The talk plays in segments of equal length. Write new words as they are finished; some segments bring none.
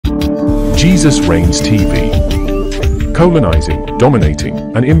Jesus Reigns TV. Colonizing, dominating,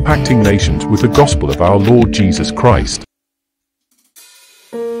 and impacting nations with the gospel of our Lord Jesus Christ.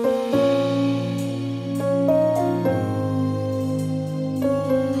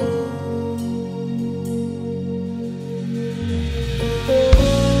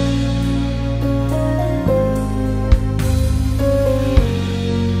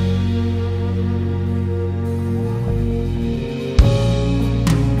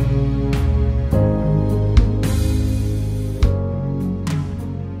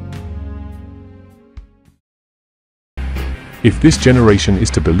 If this generation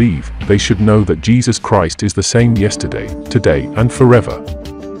is to believe, they should know that Jesus Christ is the same yesterday, today, and forever.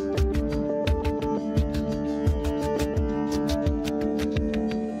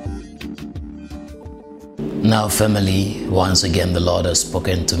 Now, family, once again the Lord has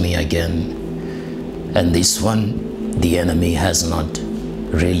spoken to me again, and this one, the enemy has not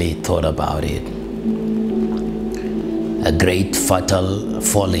really thought about it. A great fatal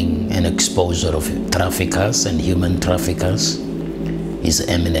falling and exposure of traffickers and human traffickers is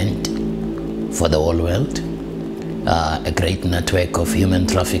imminent for the whole world. A great network of human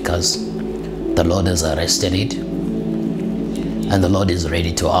traffickers, the Lord has arrested it, and the Lord is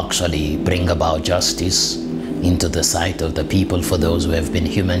ready to actually bring about justice into the sight of the people for those who have been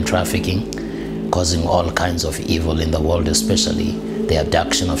human trafficking, causing all kinds of evil in the world, especially the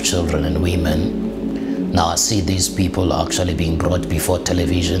abduction of children and women. Now I see these people actually being brought before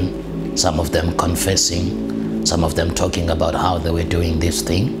television, some of them confessing, some of them talking about how they were doing this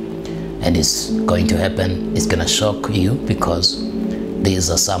thing. And it's going to happen, it's going to shock you, because these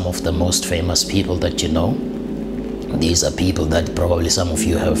are some of the most famous people that you know. These are people that probably some of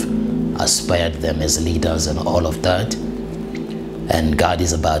you have aspired them as leaders and all of that. And God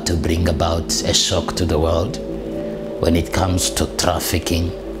is about to bring about a shock to the world when it comes to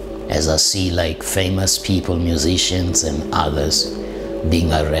trafficking, as I see like famous people, musicians and others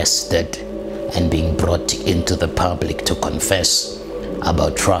being arrested and being brought into the public to confess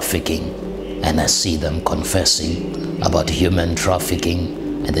about trafficking. And I see them confessing about human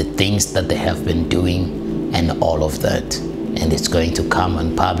trafficking and the things that they have been doing and all of that. And it's going to come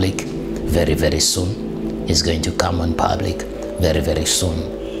on public very, very soon. It's going to come on public very, very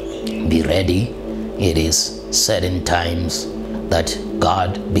soon. Be ready. It is certain times that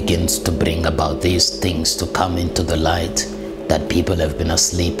God begins to bring about these things to come into the light that people have been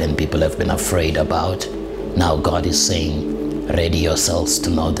asleep and people have been afraid about. Now God is saying, ready yourselves to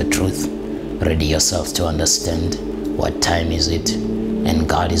know the truth. Ready yourselves to understand what time is it. And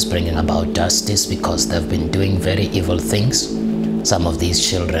God is bringing about justice because they've been doing very evil things. Some of these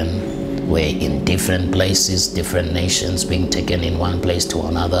children were in different places, different nations, being taken in one place to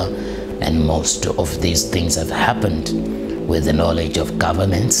another. And most of these things have happened with the knowledge of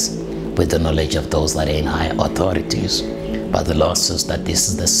governments, with the knowledge of those that are in high authorities. But the Lord says that this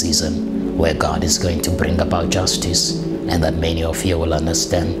is the season where God is going to bring about justice, and that many of you will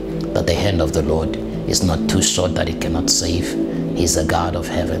understand that the hand of the Lord is not too short that it cannot save. He's a God of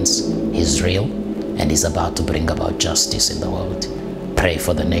heavens, He's real, and He's about to bring about justice in the world. Pray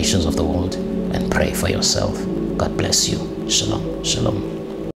for the nations of the world and pray for yourself. God bless you. Shalom, shalom.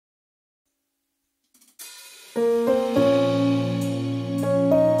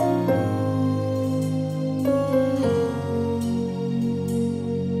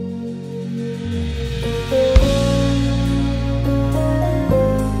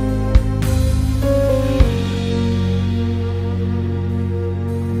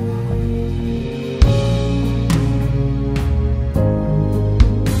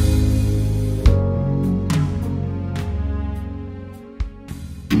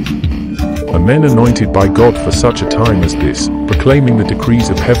 A men anointed by God for such a time as this, proclaiming the decrees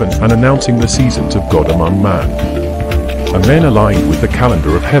of heaven and announcing the seasons of God among man. A men aligned with the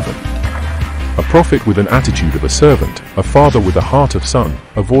calendar of heaven. A prophet with an attitude of a servant, a father with a heart of son,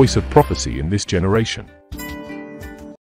 a voice of prophecy in this generation.